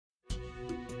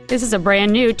This is a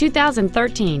brand new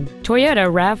 2013 Toyota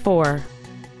RAV4.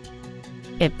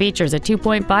 It features a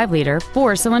 2.5-liter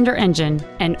four-cylinder engine,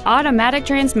 an automatic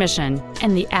transmission,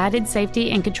 and the added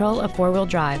safety and control of four-wheel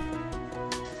drive.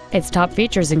 Its top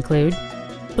features include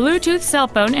Bluetooth cell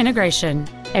phone integration,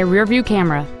 a rear-view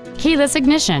camera, keyless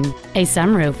ignition, a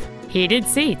sunroof, heated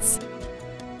seats,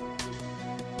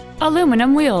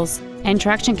 aluminum wheels, and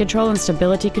traction control and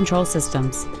stability control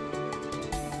systems.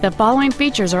 The following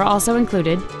features are also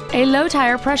included: a low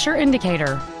tire pressure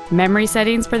indicator, memory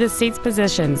settings for the seat's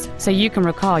positions so you can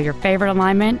recall your favorite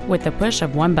alignment with the push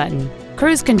of one button,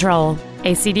 cruise control,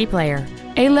 a CD player,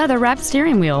 a leather-wrapped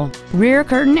steering wheel, rear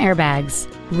curtain airbags,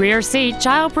 rear seat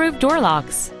child-proof door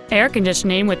locks, air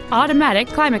conditioning with automatic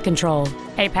climate control,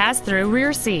 a pass-through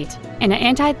rear seat, and an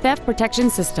anti-theft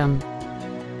protection system.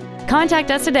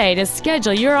 Contact us today to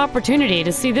schedule your opportunity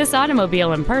to see this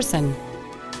automobile in person.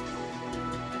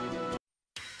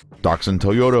 Doxon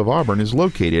Toyota of Auburn is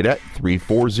located at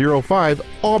 3405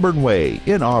 Auburn Way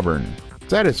in Auburn,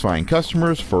 satisfying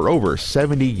customers for over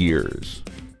 70 years.